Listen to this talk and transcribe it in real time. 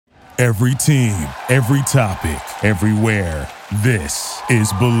Every team, every topic, everywhere. This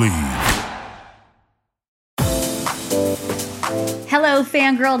is Believe. Hello,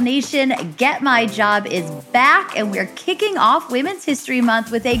 Fangirl Nation. Get My Job is back, and we're kicking off Women's History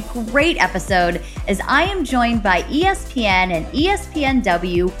Month with a great episode as I am joined by ESPN and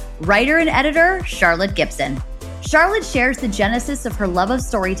ESPNW writer and editor Charlotte Gibson. Charlotte shares the genesis of her love of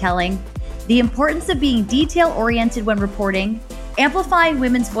storytelling, the importance of being detail-oriented when reporting, amplifying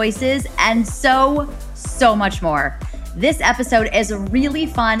women's voices, and so much more. This episode is really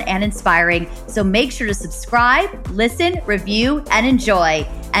fun and inspiring, so make sure to subscribe, listen, review, and enjoy.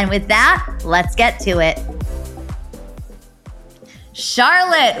 And with that, let's get to it.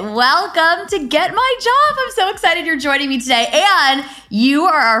 Charlotte, welcome to Get My Job. I'm so excited you're joining me today. And you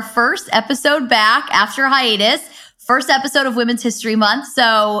are our first episode back after hiatus, first episode of Women's History Month,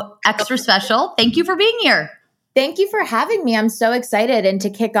 so extra special. Thank you for being here. Thank you for having me. I'm so excited. And to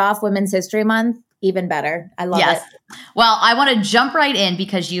kick off Women's History Month, even better. I love it. Well, I want to jump right in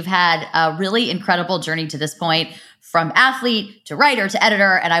because you've had a really incredible journey to this point, from athlete to writer to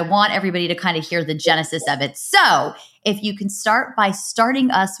editor, and I want everybody to kind of hear the genesis of it. So if you can start by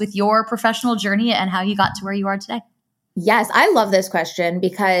starting us with your professional journey and how you got to where you are today. Yes, I love this question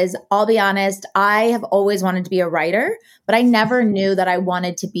because I'll be honest, I have always wanted to be a writer, but I never knew that I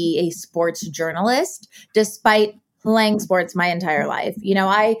wanted to be a sports journalist, despite playing sports my entire life. You know,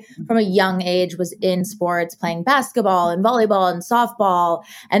 I, from a young age, was in sports, playing basketball and volleyball and softball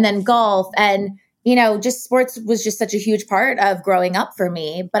and then golf. And, you know, just sports was just such a huge part of growing up for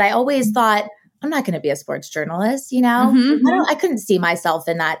me. But I always thought, I'm not going to be a sports journalist, you know? I couldn't see myself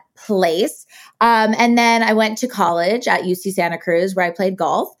in that place. And then I went to college at UC Santa Cruz where I played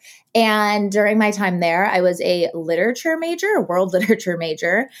golf. And during my time there, I was a literature major, a world literature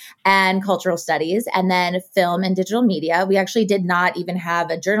major, and cultural studies, and then film and digital media. We actually did not even have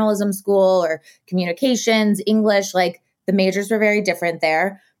a journalism school or communications, English, like the majors were very different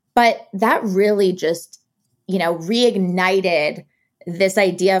there. But that really just, you know, reignited this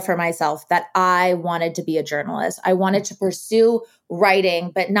idea for myself that I wanted to be a journalist. I wanted to pursue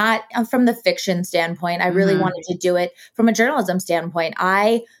writing, but not from the fiction standpoint. I really wanted to do it from a journalism standpoint.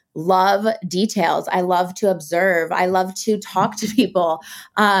 I love details. I love to observe. I love to talk to people.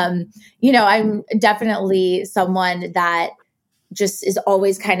 You know, I'm definitely someone that just is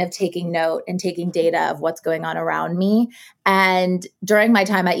always kind of taking note and taking data of what's going on around me. And during my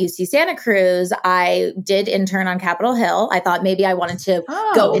time at UC Santa Cruz, I did intern on Capitol Hill. I thought maybe I wanted to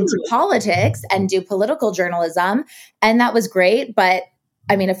go into politics and do political journalism. And that was great. But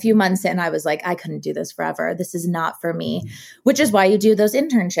I mean, a few months in, I was like, I couldn't do this forever. This is not for me, which is why you do those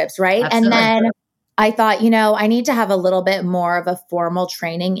internships, right? Absolutely. And then I thought, you know, I need to have a little bit more of a formal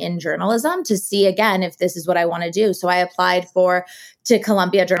training in journalism to see again if this is what I want to do. So I applied to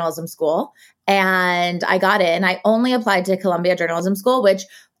Columbia Journalism School and I got in. I only applied to Columbia Journalism School, which,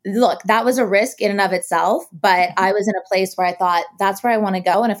 look, that was a risk in and of itself. But I was in a place where I thought, that's where I want to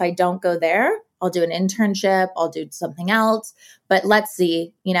go. And if I don't go there, I'll do an internship, I'll do something else, but let's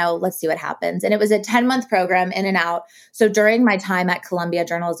see what happens. And it was a 10-month program in and out. So during my time at Columbia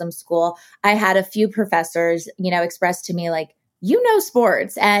Journalism School, I had a few professors, you know, express to me like, you know,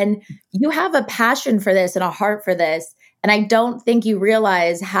 sports and you have a passion for this and a heart for this. And I don't think you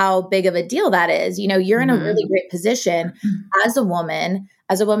realize how big of a deal that is. You know, you're in a really great position as a woman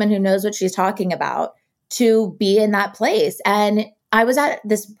who knows what she's talking about to be in that place. And I was at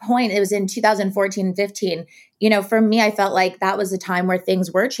this point, it was in 2014 and 15. You know, for me, I felt like that was a time where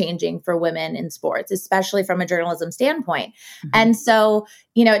things were changing for women in sports, especially from a journalism standpoint. And so,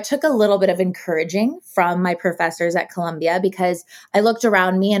 you know, it took a little bit of encouraging from my professors at Columbia because I looked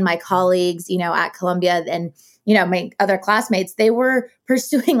around me and my colleagues, you know, at Columbia and, you know, my other classmates, they were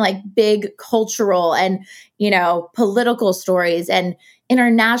pursuing like big cultural and, you know, political stories and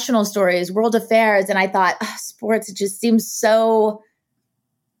international stories, world affairs. And I thought, sports just seems so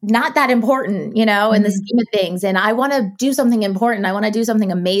not that important, you know, in the scheme of things. And I want to do something important. I want to do something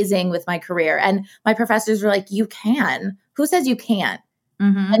amazing with my career. And my professors were like, you can. Who says you can't?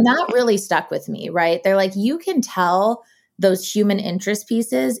 And that really stuck with me, right? They're like, you can tell those human interest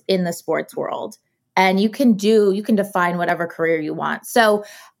pieces in the sports world. And you can define whatever career you want. So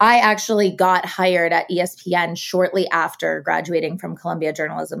I actually got hired at ESPN shortly after graduating from Columbia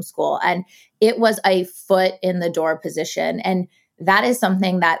Journalism School. And it was a foot in the door position. And that is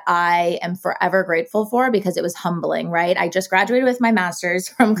something that I am forever grateful for because it was humbling, right? I just graduated with my master's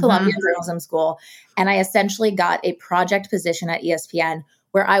from Columbia Journalism School. And I essentially got a project position at ESPN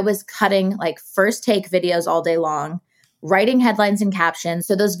where I was cutting like first take videos all day long, writing headlines and captions.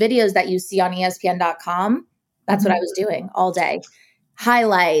 So those videos that you see on ESPN.com, that's what I was doing all day.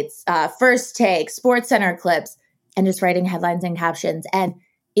 highlights, first take, Sports Center clips, and just writing headlines and captions. And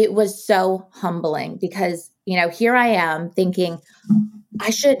it was so humbling because, here I am thinking, I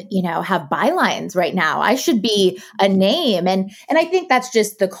should, have bylines right now. I should be a name. And I think that's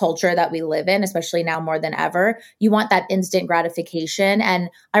just the culture that we live in, especially now more than ever. You want that instant gratification. And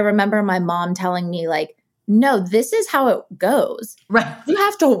I remember my mom telling me no, this is how it goes. Right. You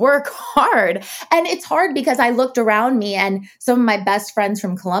have to work hard. And it's hard because I looked around me and some of my best friends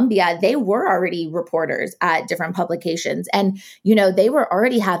from Columbia, they were already reporters at different publications. And, they were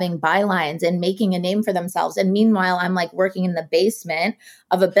already having bylines and making a name for themselves. And meanwhile, I'm working in the basement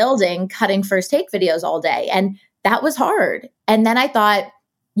of a building, cutting first take videos all day. And that was hard. And then I thought,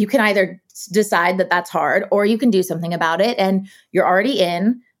 you can either decide that that's hard or you can do something about it. And you're already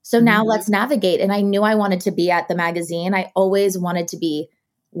in. So now let's navigate. And I knew I wanted to be at the magazine. I always wanted to be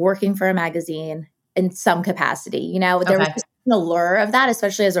working for a magazine in some capacity. There was just an allure of that,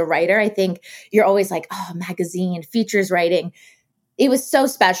 especially as a writer. I think you're always magazine, features writing. It was so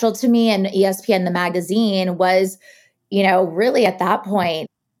special to me. And ESPN, the magazine, was, really at that point,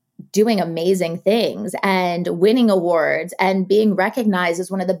 doing amazing things and winning awards and being recognized as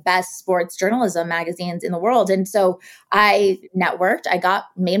one of the best sports journalism magazines in the world. And so I networked,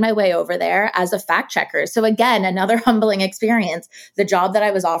 made my way over there as a fact checker. So again, another humbling experience. The job that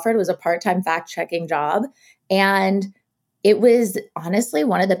I was offered was a part-time fact checking job. And it was honestly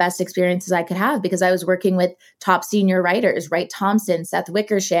one of the best experiences I could have because I was working with top senior writers, Wright Thompson, Seth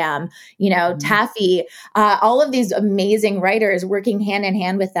Wickersham, Taffy, all of these amazing writers, working hand in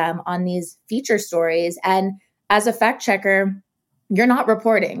hand with them on these feature stories. And as a fact checker, you're not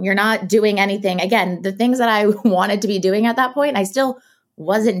reporting, you're not doing anything. Again, the things that I wanted to be doing at that point, I still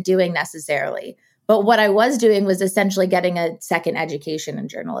wasn't doing necessarily. But what I was doing was essentially getting a second education in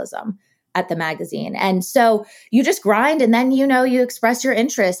journalism at the magazine. And so you just grind and then, you express your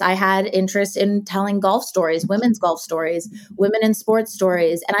interests. I had interest in telling golf stories, women's golf stories, women in sports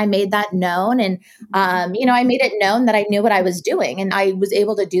stories. And I made that known. And, I made it known that I knew what I was doing. And I was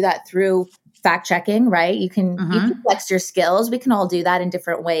able to do that through fact checking, right? You can flex your skills. We can all do that in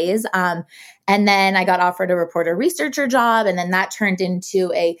different ways. And then I got offered a reporter researcher job. And then that turned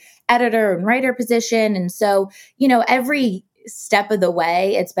into a editor and writer position. And so, every step of the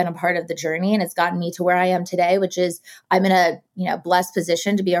way, it's been a part of the journey and it's gotten me to where I am today, which is I'm in a, blessed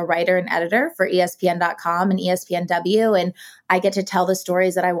position to be a writer and editor for ESPN.com and ESPNW. And I get to tell the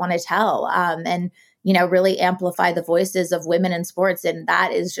stories that I want to tell and, really amplify the voices of women in sports. And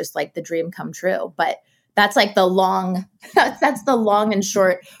that is just the dream come true. But that's that's the long and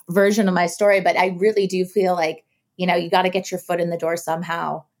short version of my story. But I really do feel you got to get your foot in the door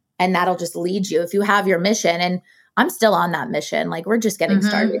somehow. And that'll just lead you if you have your mission. And I'm still on that mission. We're just getting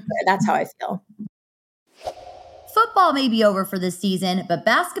started. That's how I feel. Football may be over for this season, but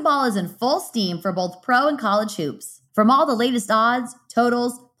basketball is in full steam for both pro and college hoops. From all the latest odds,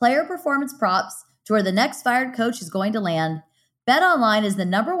 totals, player performance props, to where the next fired coach is going to land, BetOnline is the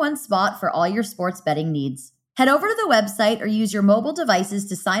 #1 spot for all your sports betting needs. Head over to the website or use your mobile devices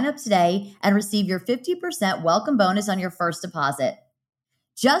to sign up today and receive your 50% welcome bonus on your first deposit.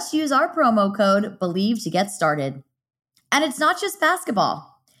 Just use our promo code BELIEVE to get started. And it's not just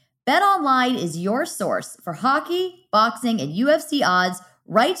basketball. BetOnline is your source for hockey, boxing, and UFC odds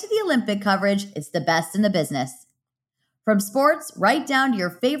right to the Olympic coverage. It's the best in the business. From sports right down to your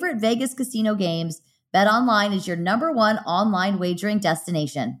favorite Vegas casino games, BetOnline is your #1 online wagering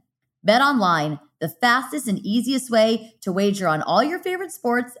destination. BetOnline, the fastest and easiest way to wager on all your favorite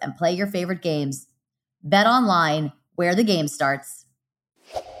sports and play your favorite games. BetOnline, where the game starts.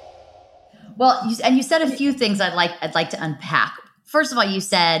 Well, you said a few things I'd like to unpack. First of all, you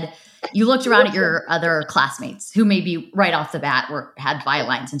said you looked around at your other classmates who maybe right off the bat had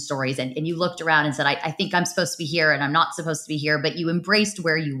bylines and stories, and you looked around and said, I think I'm supposed to be here and I'm not supposed to be here, but you embraced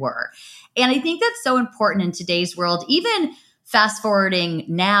where you were. And I think that's so important in today's world. Even fast forwarding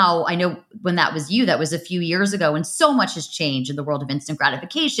now, I know when that was you, that was a few years ago, and so much has changed in the world of instant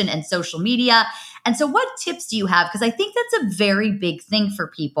gratification and social media. And so what tips do you have? Because I think that's a very big thing for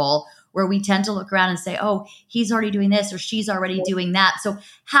people, where we tend to look around and say, oh, he's already doing this or she's already doing that. So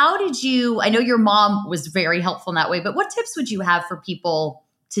how did you, I know your mom was very helpful in that way, but what tips would you have for people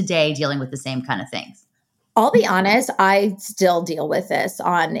today dealing with the same kind of things? I'll be honest, I still deal with this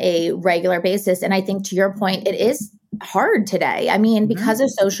on a regular basis. And I think to your point, it is hard today. I mean, because of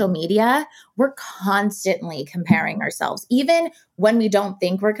social media, we're constantly comparing ourselves. Even when we don't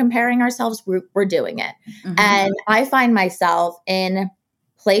think we're comparing ourselves, we're doing it. And I find myself in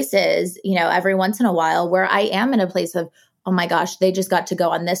places, every once in a while where I am in a place of oh my gosh, they just got to go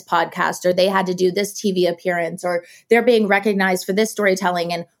on this podcast, or they had to do this TV appearance, or they're being recognized for this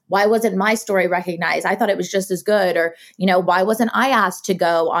storytelling. And why wasn't my story recognized? I thought it was just as good. Or, why wasn't I asked to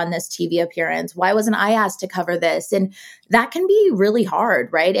go on this TV appearance? Why wasn't I asked to cover this? And that can be really hard,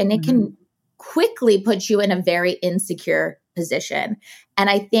 right? And it can quickly put you in a very insecure position. And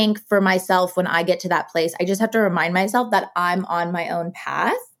I think for myself, when I get to that place, I just have to remind myself that I'm on my own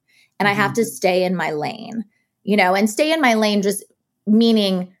path and I have to stay in my lane, and stay in my lane just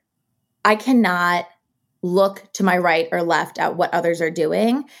meaning I cannot look to my right or left at what others are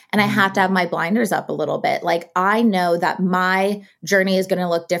doing. And I have to have my blinders up a little bit. Like, I know that my journey is going to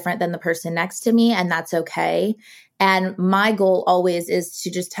look different than the person next to me, and that's okay. And my goal always is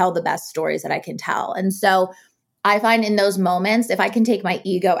to just tell the best stories that I can tell. And so I find in those moments, if I can take my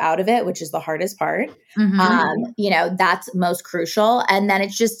ego out of it, which is the hardest part, that's most crucial. And then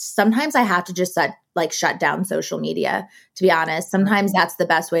it's just, sometimes I have to just shut down social media, to be honest. Sometimes that's the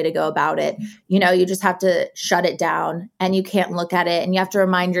best way to go about it. You just have to shut it down and you can't look at it. And you have to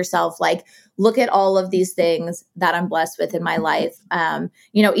remind yourself, look at all of these things that I'm blessed with in my life.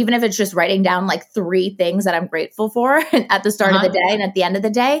 Even if it's just writing down 3 things that I'm grateful for at the start of the day and at the end of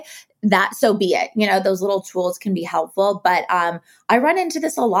the day, that so be it. Those little tools can be helpful, but I run into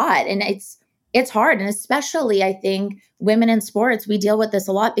this a lot, and it's hard. And especially I think women in sports, we deal with this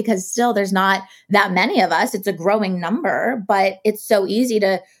a lot because still there's not that many of us. It's a growing number, but it's so easy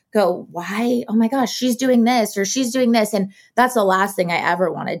to go, why? Oh my gosh, she's doing this or she's doing this. And that's the last thing I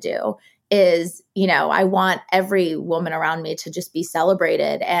ever want to do is, I want every woman around me to just be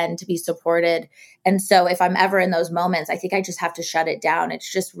celebrated and to be supported. And so if I'm ever in those moments, I think I just have to shut it down.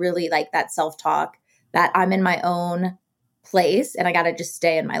 It's just really like that self-talk that I'm in my own place and I got to just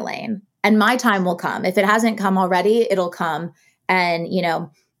stay in my lane. And my time will come. If it hasn't come already, it'll come. And,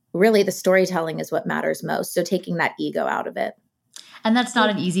 really the storytelling is what matters most. So taking that ego out of it. And that's not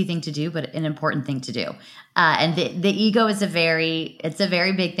an easy thing to do, but an important thing to do. And the ego is a very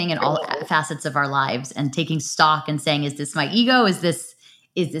big thing in all facets of our lives. And taking stock and saying, is this my ego? Is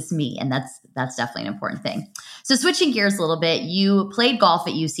this me? And that's definitely an important thing. So switching gears a little bit, you played golf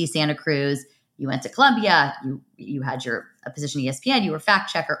at UC Santa Cruz. You went to Columbia. You had a position at ESPN. You were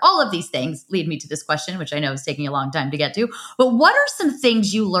fact checker. All of these things lead me to this question, which I know is taking a long time to get to. But what are some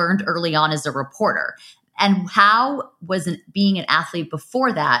things you learned early on as a reporter? And how was being an athlete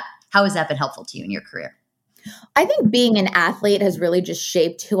before that? How has that been helpful to you in your career? I think being an athlete has really just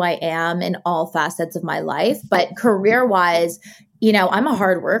shaped who I am in all facets of my life. But career-wise, I'm a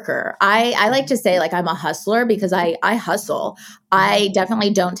hard worker. I like to say I'm a hustler because I hustle. I definitely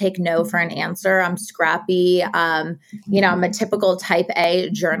don't take no for an answer. I'm scrappy. I'm a typical type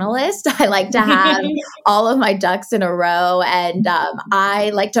A journalist. I like to have all of my ducks in a row, and I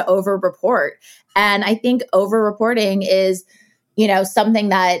like to over-report. And I think over-reporting is, something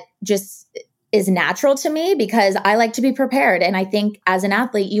that just is natural to me because I like to be prepared. And I think as an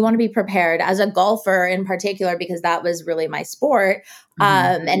athlete, you want to be prepared. As a golfer in particular, because that was really my sport,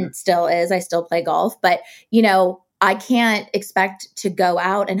 and it still is. I still play golf. But, I can't expect to go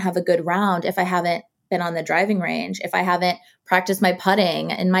out and have a good round if I haven't been on the driving range, if I haven't practiced my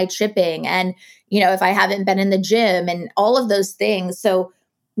putting and my chipping, and, if I haven't been in the gym and all of those things. So,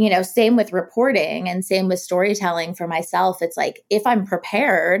 same with reporting and same with storytelling for myself. It's if I'm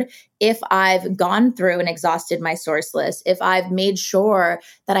prepared, if I've gone through and exhausted my source list, if I've made sure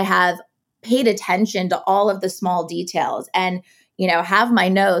that I have paid attention to all of the small details and, have my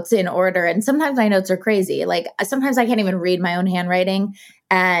notes in order. And sometimes my notes are crazy. Sometimes I can't even read my own handwriting,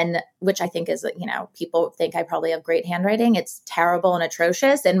 and which I think is, people think I probably have great handwriting. It's terrible and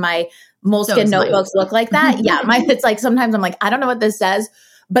atrocious. And my Moleskine notebooks look like that. Yeah. It's sometimes I'm I don't know what this says,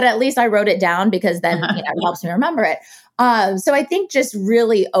 but at least I wrote it down because then, it helps me remember it. So I think just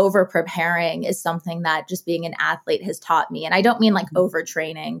really over preparing is something that just being an athlete has taught me. And I don't mean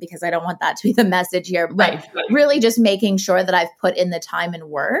overtraining because I don't want that to be the message here, but really just making sure that I've put in the time and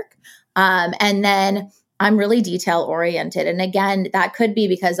work. And then I'm really detail oriented. And again, that could be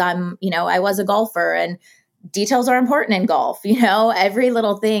because I'm, I was a golfer and details are important in golf. Every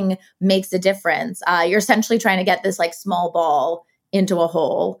little thing makes a difference. You're essentially trying to get this small ball into a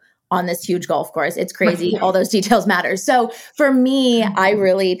hole on this huge golf course. It's crazy. All those details matter. So for me, I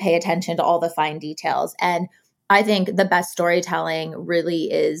really pay attention to all the fine details. And I think the best storytelling really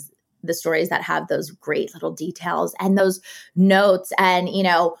is the stories that have those great little details and those notes. And,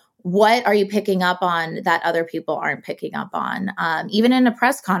 what are you picking up on that other people aren't picking up on? Even in a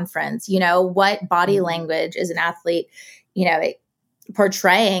press conference, what body language is an athlete,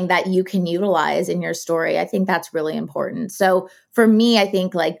 portraying that you can utilize in your story. I think that's really important. So for me, I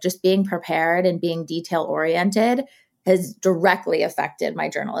think just being prepared and being detail oriented has directly affected my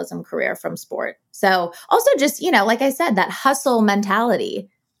journalism career from sport. So also just, like I said, that hustle mentality,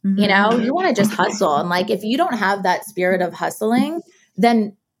 you want to just hustle. And like, if you don't have that spirit of hustling,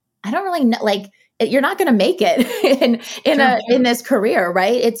 then I don't really know, like you're not going to make it in this career,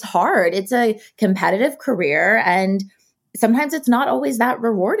 right? It's hard. It's a competitive career. And sometimes it's not always that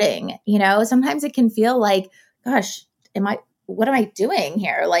rewarding. Sometimes it can feel like, gosh, what am I doing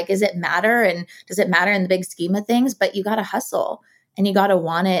here? Like, does it matter? And does it matter in the big scheme of things? But you got to hustle and you got to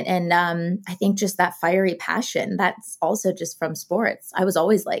want it. And I think just that fiery passion, that's also just from sports. I was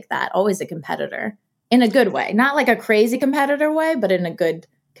always like that, always a competitor in a good way, not like a crazy competitor way, but in a good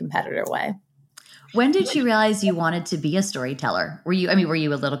competitor way. When did you realize you wanted to be a storyteller? Were you a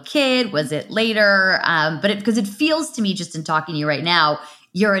little kid? Was it later? Because it feels to me, just in talking to you right now,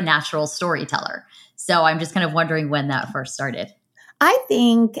 you're a natural storyteller. So I'm just kind of wondering when that first started. I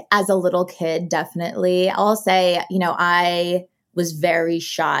think as a little kid, definitely. I'll say, I was very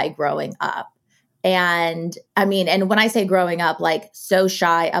shy growing up. And when I say growing up, like so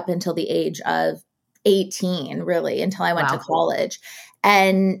shy up until the age of 18, really, until I went to college.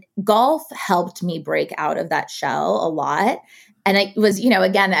 And golf helped me break out of that shell a lot. And it was,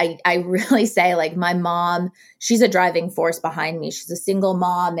 again, I really say like my mom, she's a driving force behind me. She's a single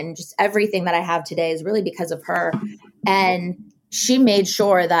mom, and just everything that I have today is really because of her. And she made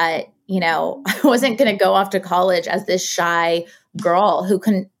sure that, I wasn't going to go off to college as this shy girl who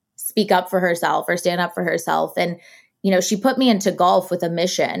couldn't speak up for herself or stand up for herself. And, she put me into golf with a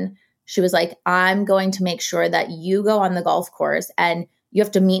mission. She was like, I'm going to make sure that you go on the golf course and you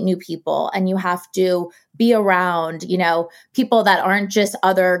have to meet new people and you have to be around, people that aren't just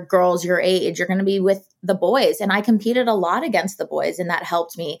other girls your age. You're going to be with the boys. And I competed a lot against the boys, and that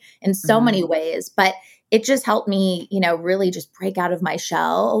helped me in so many ways. But it just helped me, really just break out of my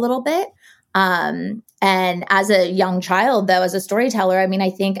shell a little bit. And as a young child, though, as a storyteller, I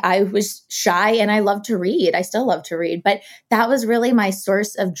think I was shy and I loved to read. I still love to read, but that was really my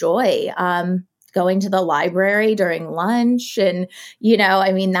source of joy. Going to the library during lunch and,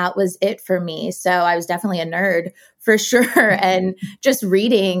 that was it for me. So I was definitely a nerd for sure. And just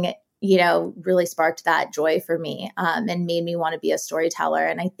reading, really sparked that joy for me, and made me want to be a storyteller.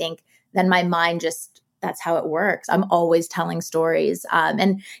 And I think then my mind that's how it works. I'm always telling stories.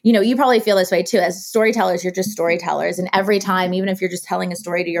 And, you probably feel this way too. As storytellers, you're just storytellers. And every time, even if you're just telling a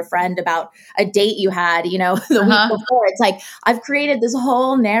story to your friend about a date you had, the week before, it's like, I've created this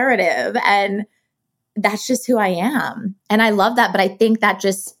whole narrative, and that's just who I am. And I love that. But I think that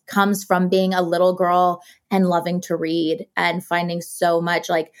just comes from being a little girl and loving to read and finding so much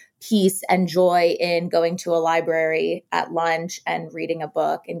like peace and joy in going to a library at lunch and reading a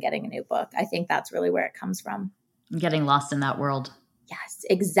book and getting a new book. I think that's really where it comes from. Getting lost in that world. Yes,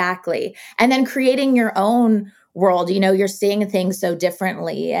 exactly. And then creating your own world, you're seeing things so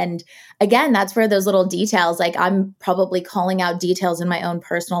differently. And again, that's where those little details, like I'm probably calling out details in my own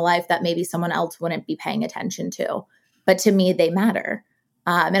personal life that maybe someone else wouldn't be paying attention to. But to me, they matter.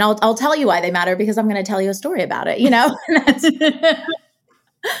 And I'll tell you why they matter, because I'm going to tell you a story about it,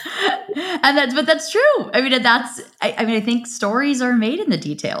 But that's true. I think stories are made in the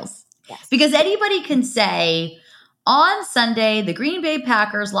details. Yes. Because anybody can say, on Sunday, the Green Bay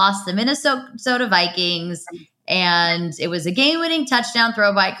Packers lost the Minnesota Vikings, and it was a game-winning touchdown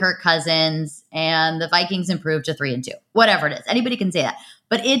throw by Kirk Cousins, and the Vikings improved to 3-2. Whatever it is. Anybody can say that.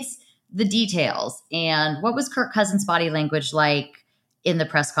 But it's the details. And what was Kirk Cousins' body language like in the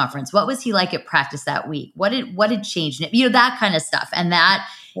press conference? What was he like at practice that week? What had changed? That kind of stuff. And that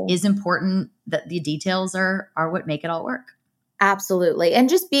is important, that the details are what make it all work. Absolutely. And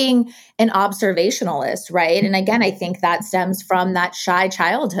just being an observationalist, right? And again, I think that stems from that shy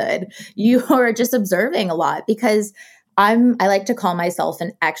childhood. You are just observing a lot, because I like to call myself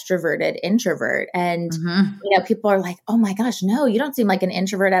an extroverted introvert. And, people are like, oh my gosh, no, you don't seem like an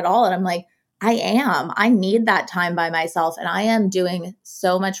introvert at all. And I'm like, I am. I need that time by myself. And I am doing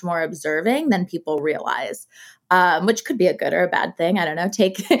so much more observing than people realize. Which could be a good or a bad thing. I don't know.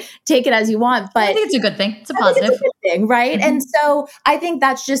 Take it as you want. But I think it's a good thing. It's a positive thing, right? Mm-hmm. And so I think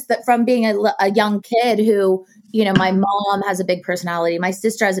that's just that from being a young kid who, my mom has a big personality, my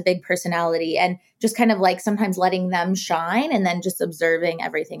sister has a big personality, and just kind of like sometimes letting them shine and then just observing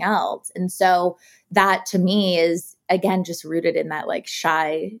everything else. And so that to me is, again, just rooted in that like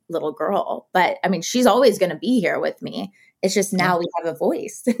shy little girl. But she's always going to be here with me. It's just now we have a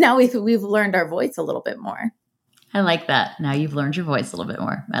voice. Now we've learned our voice a little bit more. I like that. Now you've learned your voice a little bit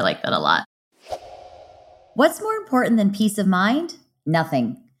more. I like that a lot. What's more important than peace of mind?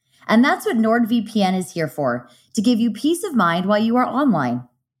 Nothing. And that's what NordVPN is here for, to give you peace of mind while you are online.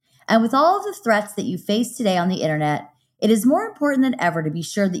 And with all of the threats that you face today on the internet, it is more important than ever to be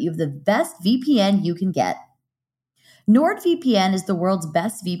sure that you have the best VPN you can get. NordVPN is the world's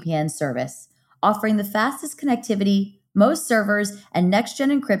best VPN service, offering the fastest connectivity, most servers, and next-gen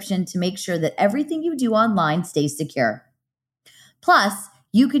encryption to make sure that everything you do online stays secure. Plus,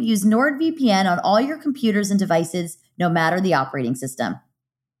 you could use NordVPN on all your computers and devices, no matter the operating system.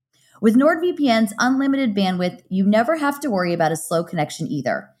 With NordVPN's unlimited bandwidth, you never have to worry about a slow connection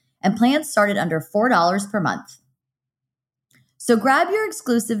either, and plans start at under $4 per month. So grab your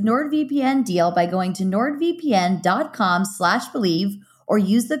exclusive NordVPN deal by going to nordvpn.com/believe or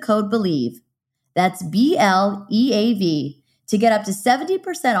use the code BELIEVE. That's BLEAV to get up to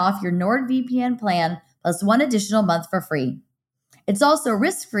 70% off your NordVPN plan plus one additional month for free. It's also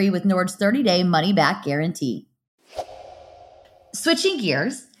risk-free with Nord's 30-day money-back guarantee. Switching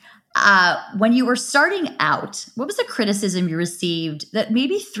gears, when you were starting out, what was the criticism you received that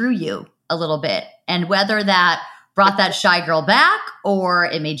maybe threw you a little bit? And whether that brought that shy girl back or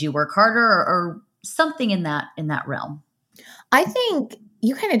it made you work harder or something in that realm? I think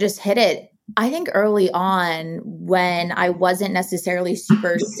you kind of just hit it. I think early on when I wasn't necessarily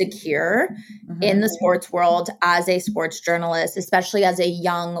super secure in the sports world as a sports journalist, especially as a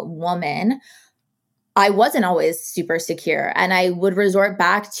young woman, I wasn't always super secure. And I would resort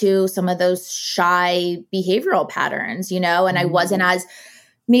back to some of those shy behavioral patterns, and I wasn't as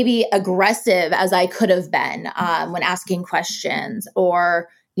maybe aggressive as I could have been when asking questions or,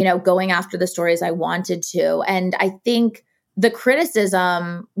 going after the stories I wanted to. And I think the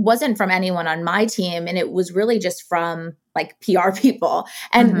criticism wasn't from anyone on my team. And it was really just from like PR people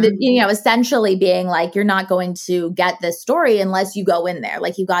and, essentially being like, you're not going to get this story unless you go in there.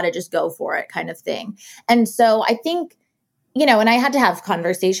 Like you got to just go for it kind of thing. And so I think, and I had to have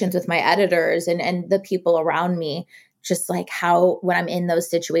conversations with my editors and the people around me, just like how, when I'm in those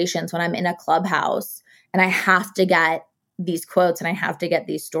situations, when I'm in a clubhouse and I have to get these quotes and I have to get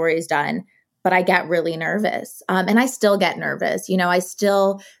these stories done, but I get really nervous. And I still get nervous. I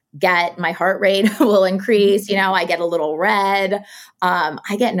still get my heart rate will increase. I get a little red.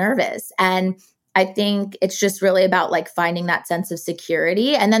 I get nervous. And I think it's just really about like finding that sense of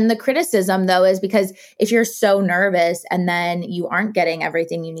security. And then the criticism though, is because if you're so nervous and then you aren't getting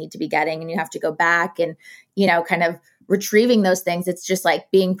everything you need to be getting and you have to go back and, kind of retrieving those things, it's just like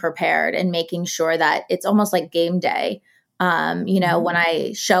being prepared and making sure that it's almost like game day. When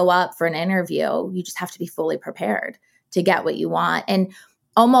I show up for an interview, you just have to be fully prepared to get what you want and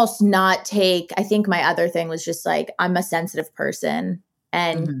almost not take, I think my other thing was just like, I'm a sensitive person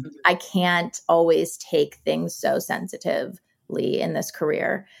and I can't always take things so sensitively in this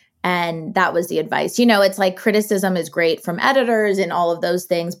career. And that was the advice. It's like criticism is great from editors and all of those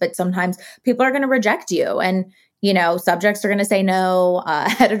things, but sometimes people are going to reject you and, subjects are going to say no,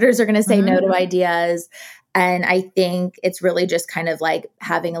 editors are going to say no to ideas. And I think it's really just kind of like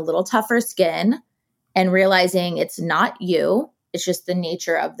having a little tougher skin and realizing it's not you. It's just the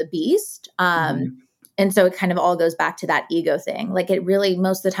nature of the beast. And so it kind of all goes back to that ego thing. Like it really,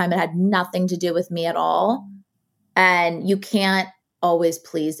 most of the time, it had nothing to do with me at all. And you can't always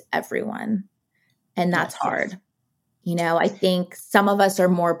please everyone. And that's hard. I think some of us are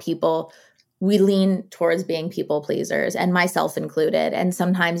more people, we lean towards being people pleasers and myself included. And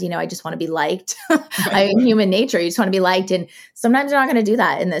sometimes, I just want to be liked. Human nature, you just want to be liked. And sometimes you're not going to do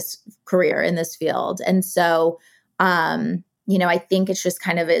that in this career, in this field. And so, I think it's just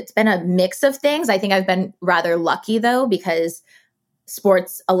kind of, it's been a mix of things. I think I've been rather lucky though, because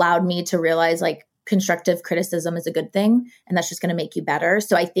sports allowed me to realize like constructive criticism is a good thing. And that's just going to make you better.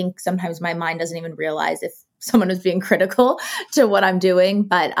 So I think sometimes my mind doesn't even realize if someone is being critical to what I'm doing.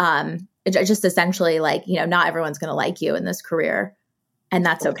 But, it's just essentially like, not everyone's going to like you in this career and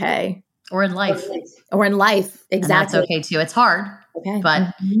that's okay. Or in life. Exactly. And that's okay too. It's hard,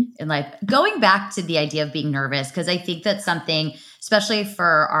 but Mm-hmm. in life. Going back to the idea of being nervous, because I think that's something, especially for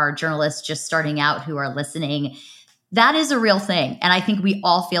our journalists just starting out who are listening, that is a real thing. And I think we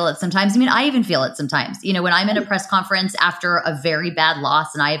all feel it sometimes. I mean, I even feel it sometimes. When I'm in a press conference after a very bad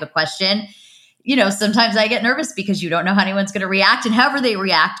loss and I have a question, sometimes I get nervous because you don't know how anyone's going to react. And however they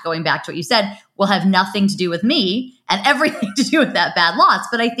react, going back to what you said, will have nothing to do with me and everything to do with that bad loss.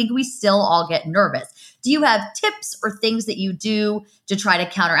 But I think we still all get nervous. Do you have tips or things that you do to try to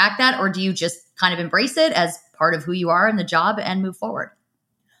counteract that? Or do you just kind of embrace it as part of who you are in the job and move forward?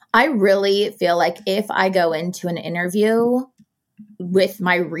 I really feel like if I go into an interview with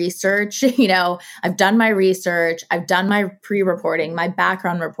my research, I've done my research, I've done my pre-reporting, my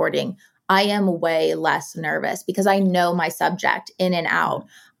background reporting, I am way less nervous because I know my subject in and out.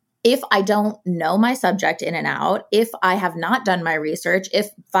 if I don't know my subject in and out, if I have not done my research, if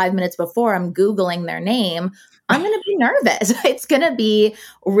 5 minutes before I'm Googling their name, I'm going to be nervous. It's going to be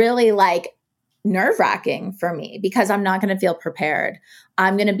really like nerve-wracking for me because I'm not going to feel prepared.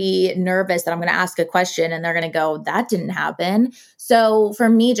 I'm going to be nervous that I'm going to ask a question and they're going to go, that didn't happen. So for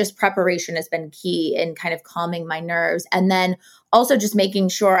me, just preparation has been key in kind of calming my nerves. And then also just making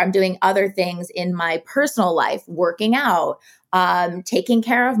sure I'm doing other things in my personal life, working out, taking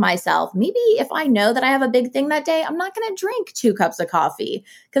care of myself. Maybe if I know that I have a big thing that day, I'm not going to drink 2 cups of coffee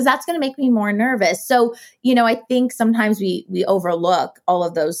because that's going to make me more nervous. So, I think sometimes we overlook all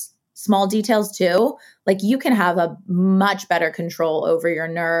of those small details too. Like you can have a much better control over your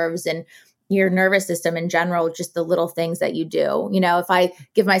nerves and your nervous system in general, just the little things that you do. If I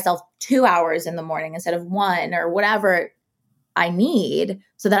give myself 2 hours in the morning instead of 1 or whatever I need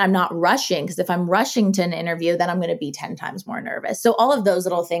so that I'm not rushing. Because if I'm rushing to an interview, then I'm going to be 10 times more nervous. So all of those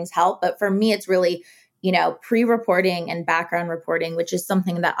little things help. But for me, it's really, pre-reporting and background reporting, which is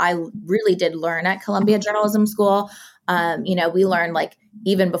something that I really did learn at Columbia Journalism School. We learned like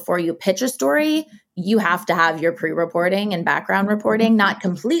even before you pitch a story, you have to have your pre-reporting and background reporting, not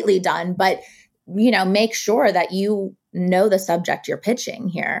completely done, but, make sure that you know the subject you're pitching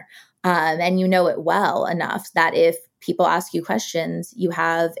here. And you know it well enough that if people ask you questions, you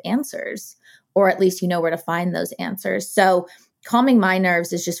have answers, or at least you know where to find those answers. So calming my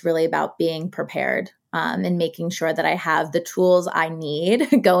nerves is just really about being prepared and making sure that I have the tools I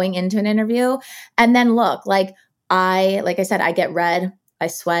need going into an interview. And then look, like I said, I get red, I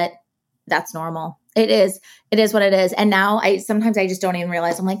sweat. That's normal. It is what it is. And now sometimes I just don't even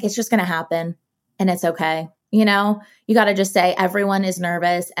realize. I'm like, it's just going to happen and it's okay. You got to just say everyone is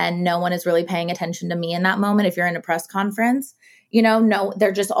nervous and no one is really paying attention to me in that moment. If you're in a press conference, no,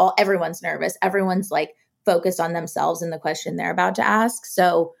 they're just everyone's nervous. Everyone's like focused on themselves and the question they're about to ask.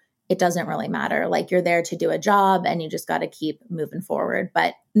 So it doesn't really matter. Like you're there to do a job and you just got to keep moving forward.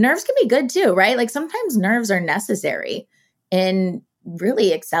 But nerves can be good too, right? Like sometimes nerves are necessary in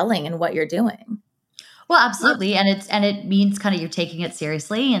really excelling in what you're doing. Well, absolutely. And it means kind of you're taking it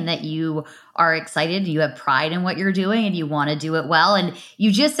seriously and that you are excited, you have pride in what you're doing and you want to do it well. And you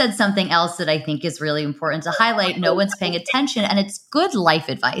just said something else that I think is really important to highlight. No one's paying attention and it's good life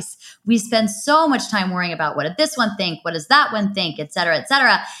advice. We spend so much time worrying about what did this one think? What does that one think? Et cetera, et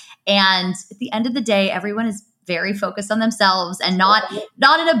cetera. And at the end of the day, everyone is very focused on themselves and not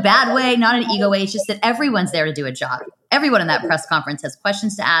in a bad way, not in an ego way. It's just that everyone's there to do a job. Everyone in that press conference has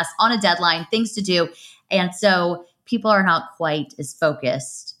questions to ask, on a deadline, things to do. And so people are not quite as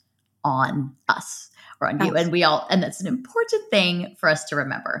focused on us or on you. And that's an important thing for us to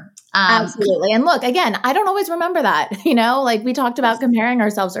remember. Absolutely. And look, again, I don't always remember that, like we talked about comparing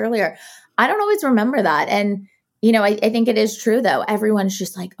ourselves earlier. I don't always remember that. And, I think it is true though. Everyone's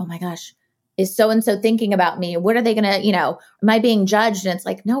just like, oh my gosh, is so-and-so thinking about me? What are they going to, am I being judged? And it's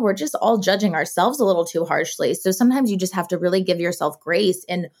like, no, we're just all judging ourselves a little too harshly. So sometimes you just have to really give yourself grace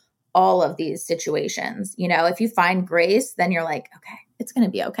in all of these situations. If you find grace, then you're like, okay, it's going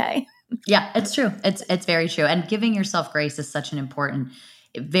to be okay. Yeah, it's true. It's very true. And giving yourself grace is such an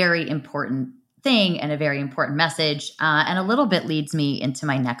very important thing and a very important message. And a little bit leads me into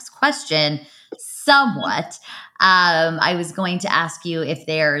my next question somewhat. I was going to ask you if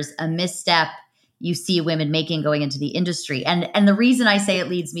there's a misstep you see women making going into the industry. And the reason I say it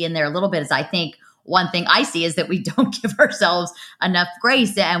leads me in there a little bit is I think one thing I see is that we don't give ourselves enough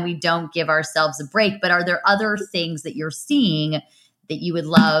grace and we don't give ourselves a break. But are there other things that you're seeing that you would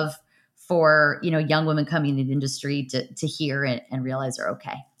love for, young women coming into the industry to hear and realize are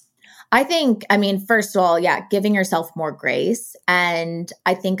okay? I think, first of all, giving yourself more grace. And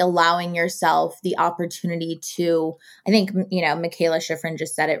I think allowing yourself the opportunity to, I think, Mikaela Shiffrin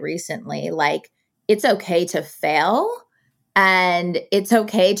just said it recently, like, it's okay to fail. And it's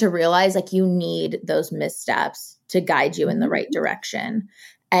okay to realize like you need those missteps to guide you in the right direction.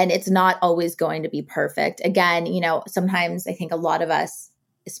 And it's not always going to be perfect. Again, sometimes I think a lot of us,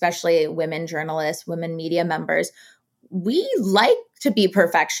 especially women journalists, women media members, we like to be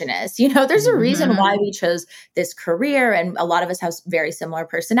perfectionists. There's a reason why we chose this career. And a lot of us have very similar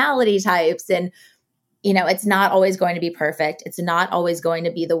personality types. And, it's not always going to be perfect. It's not always going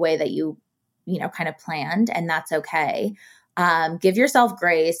to be the way that you kind of planned. And that's okay. Give yourself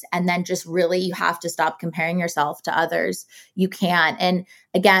grace. And then just really, you have to stop comparing yourself to others. You can't. And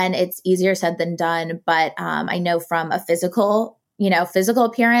again, it's easier said than done. But I know from a physical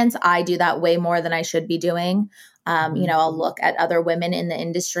appearance, I do that way more than I should be doing. I'll look at other women in the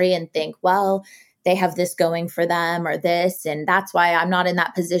industry and think, well, they have this going for them or this, and that's why I'm not in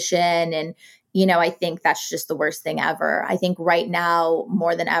that position. And, I think that's just the worst thing ever. I think right now,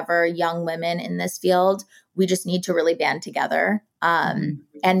 more than ever, young women in this field, we just need to really band together. And,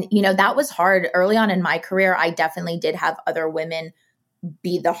 that was hard early on in my career. I definitely did have other women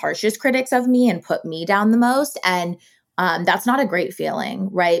be the harshest critics of me and put me down the most. And that's not a great feeling,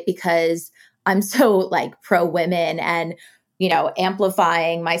 right? Because I'm so like pro women and,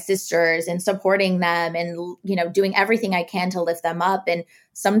 amplifying my sisters and supporting them and, doing everything I can to lift them up. And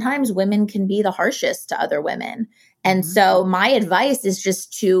sometimes women can be the harshest to other women. And so my advice is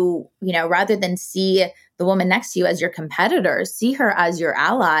just to, rather than see the woman next to you as your competitor, see her as your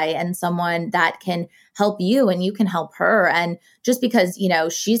ally and someone that can help you and you can help her. And just because,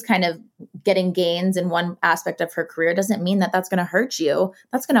 she's kind of getting gains in one aspect of her career doesn't mean that that's going to hurt you.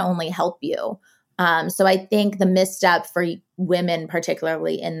 That's going to only help you. So I think the misstep for women,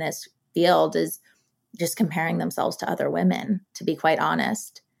 particularly in this field, is just comparing themselves to other women, to be quite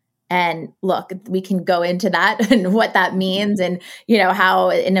honest. And look, we can go into that and what that means and, how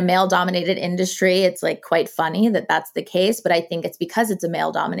in a male-dominated industry, it's like quite funny that that's the case. But I think it's because it's a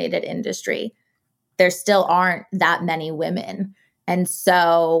male-dominated industry. There still aren't that many women. And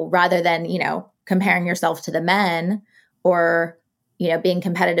so rather than, comparing yourself to the men or, being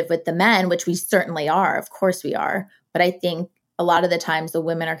competitive with the men, which we certainly are, of course we are. But I think a lot of the times the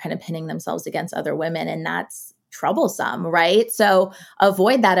women are kind of pinning themselves against other women, and that's troublesome, right? So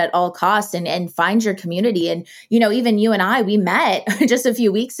avoid that at all costs and find your community. And, even you and I, we met just a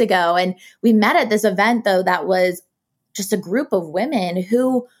few weeks ago, and we met at this event, though, that was just a group of women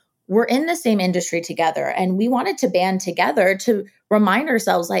who were in the same industry together. And we wanted to band together to remind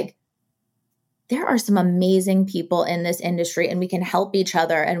ourselves, like, there are some amazing people in this industry and we can help each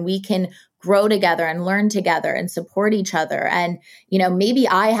other and we can grow together and learn together and support each other. And, maybe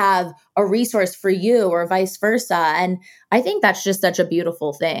I have a resource for you or vice versa. And I think that's just such a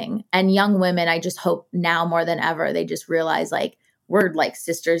beautiful thing. And young women, I just hope now more than ever, they just realize like, we're like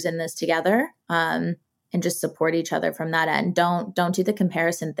sisters in this together, and just support each other from that end. Don't do the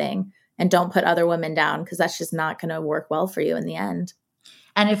comparison thing and don't put other women down, because that's just not going to work well for you in the end.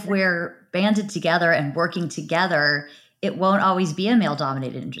 And if we're banded together and working together, it won't always be a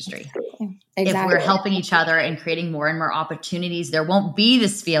male-dominated industry. Exactly. If we're helping each other and creating more and more opportunities, there won't be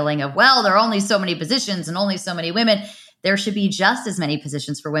this feeling of, well, there are only so many positions and only so many women. There should be just as many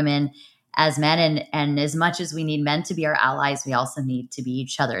positions for women as men. And as much as we need men to be our allies, we also need to be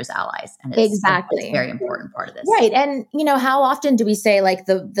each other's allies. And it's exactly a very important part of this. Right. And, how often do we say like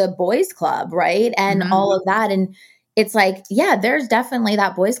the boys club, right? And all of that. And it's like, yeah, there's definitely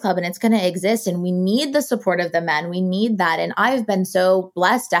that boys club and it's going to exist. And we need the support of the men. We need that. And I've been so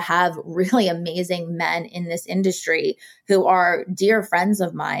blessed to have really amazing men in this industry who are dear friends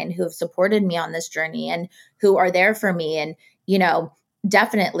of mine, who have supported me on this journey and who are there for me and,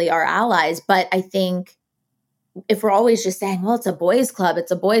 definitely are allies. But I think if we're always just saying, well, it's a boys club,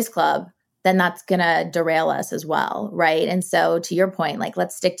 then that's going to derail us as well. Right. And so to your point, like,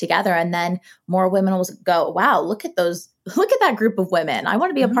 let's stick together and then more women will go, wow, look at that group of women. I want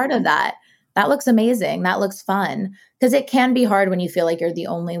to be a part of that. That looks amazing. That looks fun. Because it can be hard when you feel like you're the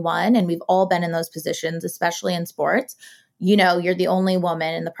only one. And we've all been in those positions, especially in sports. You're the only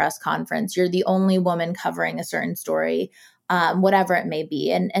woman in the press conference. You're the only woman covering a certain story, whatever it may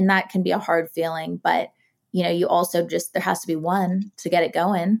be. And that can be a hard feeling. But you also there has to be one to get it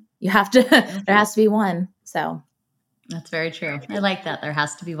going. There has to be one. So that's very true. I like that. There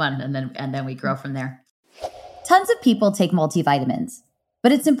has to be one. And then we grow from there. Tons of people take multivitamins,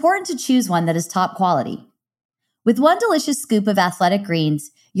 but it's important to choose one that is top quality. With one delicious scoop of Athletic Greens,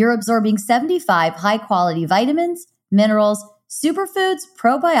 you're absorbing 75 high-quality vitamins, minerals, superfoods,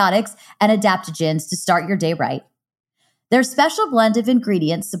 probiotics, and adaptogens to start your day right. Their special blend of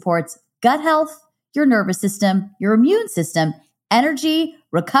ingredients supports gut health, your nervous system, your immune system, energy,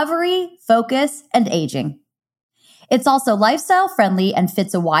 recovery, focus, and aging. It's also lifestyle friendly and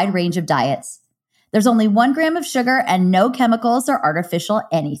fits a wide range of diets. There's only 1 gram of sugar and no chemicals or artificial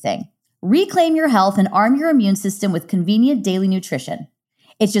anything. Reclaim your health and arm your immune system with convenient daily nutrition.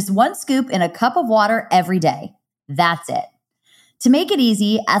 It's just 1 scoop in a cup of water every day. That's it. To make it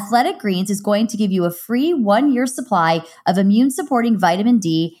easy, Athletic Greens is going to give you a free 1-year supply of immune-supporting vitamin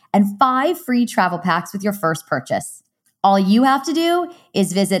D and 5 free travel packs with your first purchase. All you have to do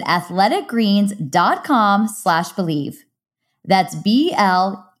is visit athleticgreens.com/believe. That's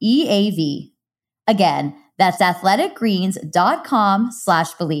BLEAV. Again, that's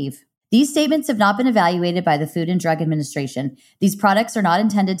athleticgreens.com/believe. These statements have not been evaluated by the Food and Drug Administration. These products are not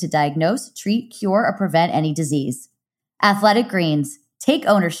intended to diagnose, treat, cure, or prevent any disease. Athletic Greens. Take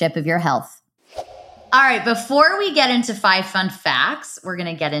ownership of your health. All right, before we get into 5 fun facts, we're going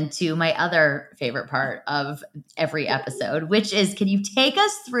to get into my other favorite part of every episode, which is, can you take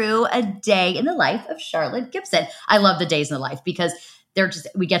us through a day in the life of Charlotte Gibson? I love the days in the life because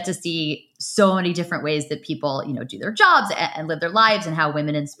we get to see so many different ways that people, do their jobs and live their lives and how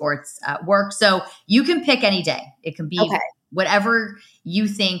women in sports work. So you can pick any day. It can be whatever you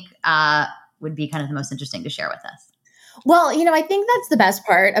think would be kind of the most interesting to share with us. Well, I think that's the best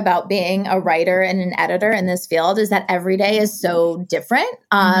part about being a writer and an editor in this field is that every day is so different.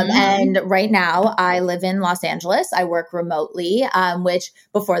 And right now I live in Los Angeles. I work remotely, which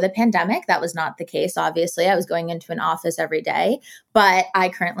before the pandemic, that was not the case. Obviously, I was going into an office every day, but I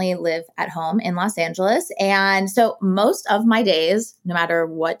currently live at home in Los Angeles. And so most of my days, no matter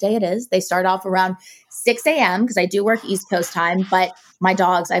what day it is, they start off around 6 a.m. because I do work East Coast time, but my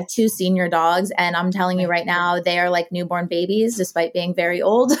dogs, I have 2 senior dogs, and I'm telling you right now, they are like newborn babies despite being very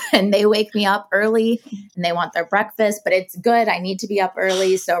old, and they wake me up early and they want their breakfast, but it's good. I need to be up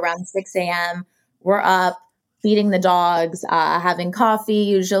early. So around 6 a.m., we're up feeding the dogs, having coffee,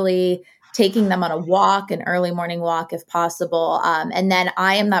 usually taking them on a walk, an early morning walk if possible. And then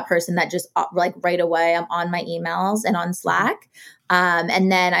I am that person that just like right away, I'm on my emails and on Slack. And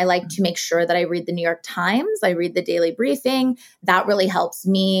then I like to make sure that I read the New York Times. I read the daily briefing. That really helps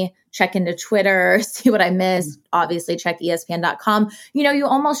me check into Twitter, see what I missed. Obviously, check ESPN.com. You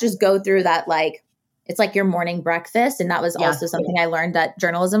almost just go through that it's like your morning breakfast. And that was also something I learned at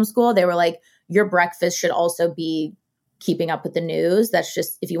journalism school. They were like, your breakfast should also be keeping up with the news. That's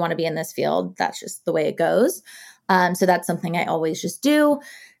just, if you want to be in this field, that's just the way it goes. So that's something I always just do.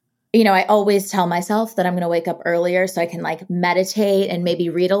 I always tell myself that I'm going to wake up earlier so I can meditate and maybe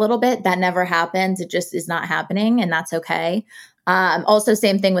read a little bit. That never happens. It just is not happening, and that's okay. Also,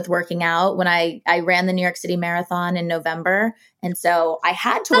 same thing with working out. When I ran the New York City Marathon in November, and so I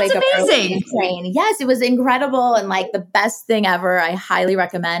had to wake up early and train. Yes, it was incredible and the best thing ever. I highly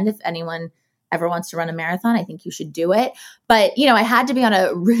recommend if anyone ever wants to run a marathon, I think you should do it. But, I had to be on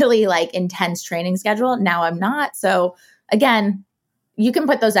a really intense training schedule. Now I'm not. So again, you can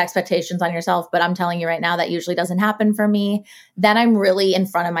put those expectations on yourself, but I'm telling you right now, that usually doesn't happen for me. Then I'm really in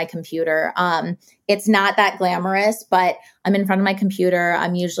front of my computer. It's not that glamorous, but I'm in front of my computer.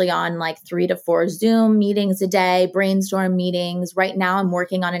 I'm usually on 3 to 4 Zoom meetings a day, brainstorm meetings. Right now I'm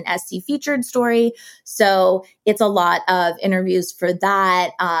working on an SC featured story. So it's a lot of interviews for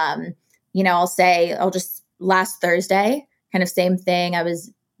that. I'll just last Thursday, kind of same thing. I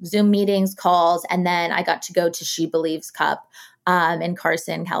was Zoom meetings, calls, and then I got to go to She Believes Cup in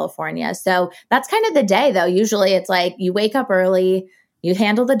Carson, California. So that's kind of the day though. Usually it's you wake up early, you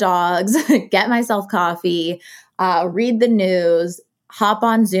handle the dogs, get myself coffee, read the news, hop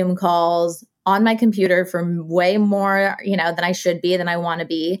on Zoom calls on my computer for way more, than I should be, than I want to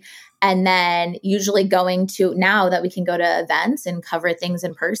be. And then usually going to, now that we can go to events and cover things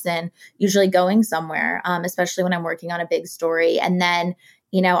in person, usually going somewhere, especially when I'm working on a big story. And then,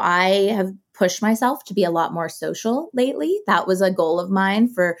 I have pushed myself to be a lot more social lately. That was a goal of mine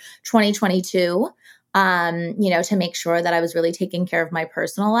for 2022, to make sure that I was really taking care of my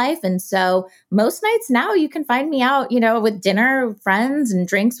personal life. And so most nights now you can find me out, with dinner with friends and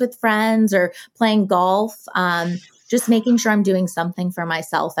drinks with friends or playing golf. Just making sure I'm doing something for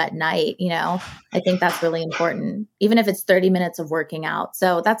myself at night. I think that's really important, even if it's 30 minutes of working out.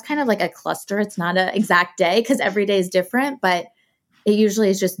 So that's kind of like a cluster. It's not an exact day because every day is different, but it usually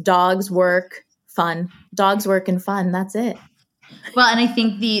is just dogs, work, fun. Dogs, work, and fun. That's it. Well, and I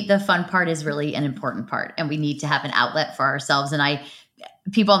think the fun part is really an important part, and we need to have an outlet for ourselves. And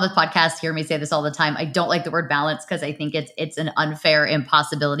people on the podcast hear me say this all the time. I don't like the word balance because I think it's an unfair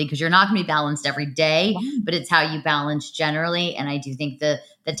impossibility because you're not going to be balanced every day, but it's how you balance generally. And I do think the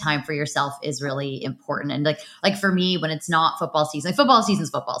time for yourself is really important. And like for me, when it's not football season, football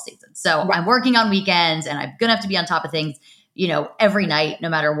season's football season. So I'm working on weekends and I'm going to have to be on top of things, every night, no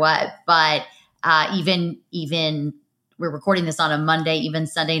matter what. But even we're recording this on a Monday, even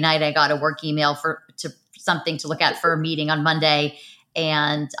Sunday night, I got a work email to something to look at for a meeting on Monday.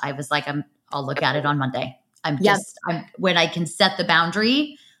 And I was like, I'll look at it on Monday. When I can set the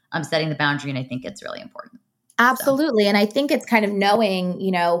boundary, I'm setting the boundary. And I think it's really important. Absolutely. So. And I think it's kind of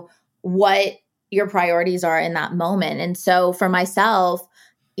knowing, what your priorities are in that moment. And so for myself,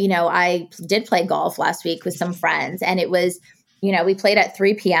 I did play golf last week with some friends, and it was, we played at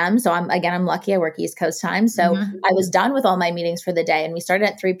 3 p.m. So I'm lucky I work East Coast time. So I was done with all my meetings for the day, and we started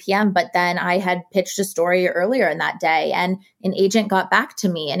at 3 p.m. But then I had pitched a story earlier in that day, and an agent got back to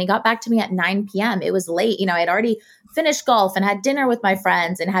me, and he got back to me at 9 p.m. It was late. I had already finished golf and had dinner with my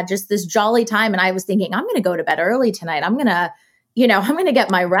friends and had just this jolly time. And I was thinking, I'm going to go to bed early tonight. I'm going to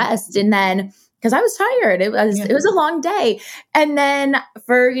get my rest. And then because I was tired. It was a long day. And then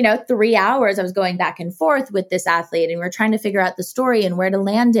for, 3 hours, I was going back and forth with this athlete, and we were trying to figure out the story and where to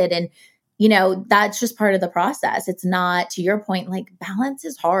land it. And, that's just part of the process. It's not, to your point, like balance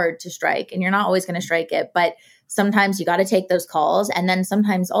is hard to strike, and you're not always going to strike it. But sometimes you got to take those calls. And then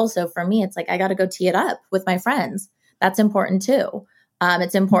sometimes also for me, it's like, I got to go tee it up with my friends. That's important too.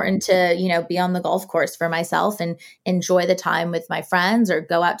 It's important to, be on the golf course for myself and enjoy the time with my friends, or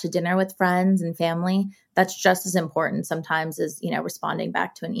go out to dinner with friends and family. That's just as important sometimes as, responding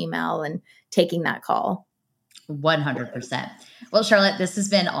back to an email and taking that call. 100%. Well, Charlotte, this has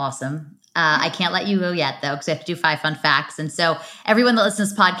been awesome. I can't let you go yet, though, because I have to do 5 fun facts. And so everyone that listens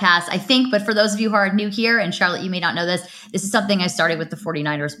to this podcast, I think, but for those of you who are new here, and Charlotte, you may not know this is something I started with the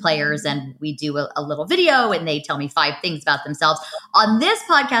 49ers players, and we do a little video, and they tell me 5 things about themselves. On this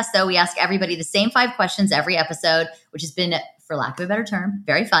podcast, though, we ask everybody the same 5 questions every episode, which has been, for lack of a better term,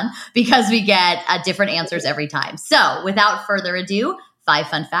 very fun, because we get different answers every time. So without further ado, 5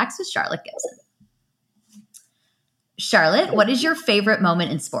 fun facts with Charlotte Gibson. Charlotte, what is your favorite moment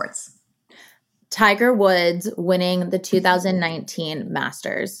in sports? Tiger Woods winning the 2019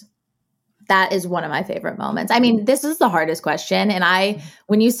 Masters. That is one of my favorite moments. I mean, this is the hardest question. And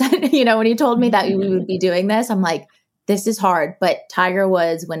when you said, when you told me that we would be doing this, I'm like, this is hard. But Tiger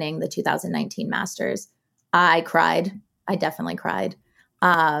Woods winning the 2019 Masters, I cried. I definitely cried.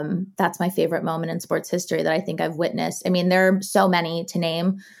 That's my favorite moment in sports history that I think I've witnessed. I mean, there are so many to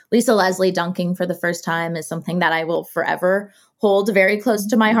name. Lisa Leslie dunking for the first time is something that I will forever hold very close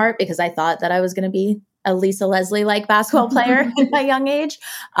to my heart, because I thought that I was going to be a Lisa Leslie-like basketball player in my young age.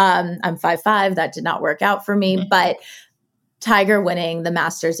 I'm 5'5". That did not work out for me. But Tiger winning the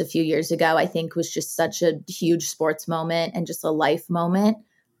Masters a few years ago, I think, was just such a huge sports moment and just a life moment.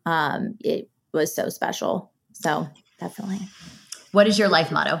 It was so special. So definitely. What is your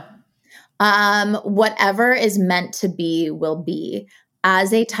life motto? Whatever is meant to be will be.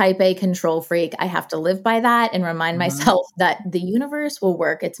 As a type A control freak, I have to live by that and remind myself that the universe will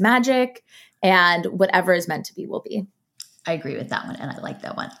work its magic, and whatever is meant to be will be. I agree with that one, and I like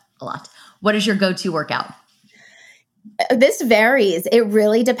that one a lot. What is your go-to workout? This varies. It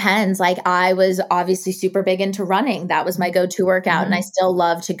really depends. Like, I was obviously super big into running. That was my go-to workout. And I still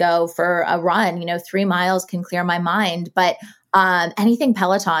love to go for a run. 3 miles can clear my mind. But anything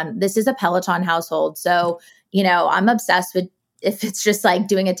Peloton. This is a Peloton household. So, I'm obsessed with, if it's just like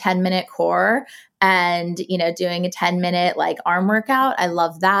doing a 10-minute core and, doing a 10-minute like arm workout. I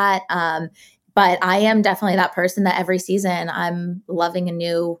love that. But I am definitely that person that every season I'm loving a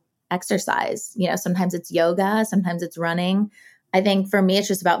new exercise. Sometimes it's yoga, sometimes it's running. I think for me, it's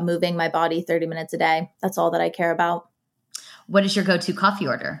just about moving my body 30 minutes a day. That's all that I care about. What is your go-to coffee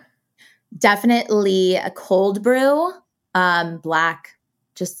order? Definitely a cold brew, black,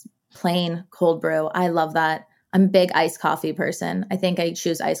 just plain cold brew. I love that. I'm a big iced coffee person. I think I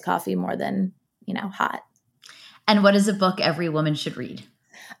choose iced coffee more than, hot. And what is a book every woman should read?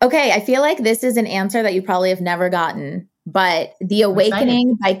 Okay, I feel like this is an answer that you probably have never gotten, but The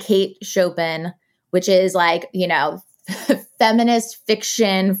Awakening by Kate Chopin, which is like, feminist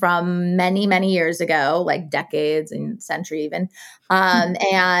fiction from many, many years ago, like decades and century even.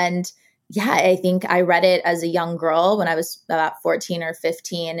 And yeah, I think I read it as a young girl when I was about 14 or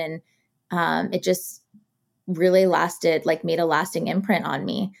 15. And it just really made a lasting imprint on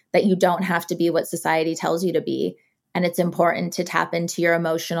me, that you don't have to be what society tells you to be. And it's important to tap into your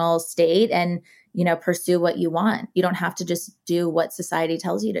emotional state and, pursue what you want. You don't have to just do what society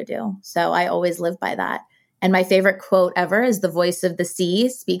tells you to do. So I always live by that. And my favorite quote ever is, "The voice of the sea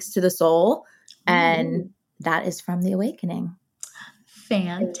speaks to the soul." And that is from The Awakening.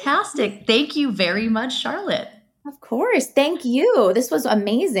 Fantastic. Thank you very much, Charlotte. Of course. Thank you. This was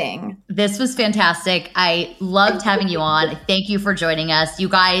amazing. This was fantastic. I loved having you on. Thank you for joining us. You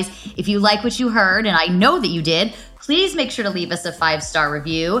guys, if you like what you heard, and I know that you did, please make sure to leave us a 5-star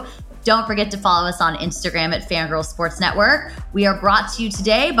review. Don't forget to follow us on Instagram at Fangirl Sports Network. We are brought to you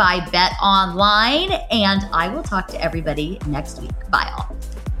today by Bet Online, and I will talk to everybody next week. Bye all.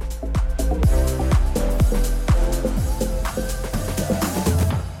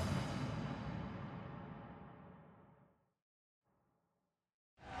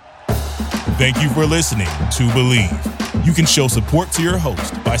 Thank you for listening to Believe. You can show support to your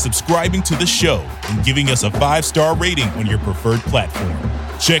host by subscribing to the show and giving us a 5-star rating on your preferred platform.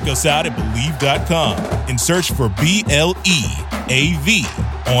 Check us out at Believe.com and search for BLEAV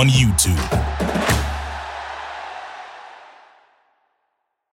on YouTube.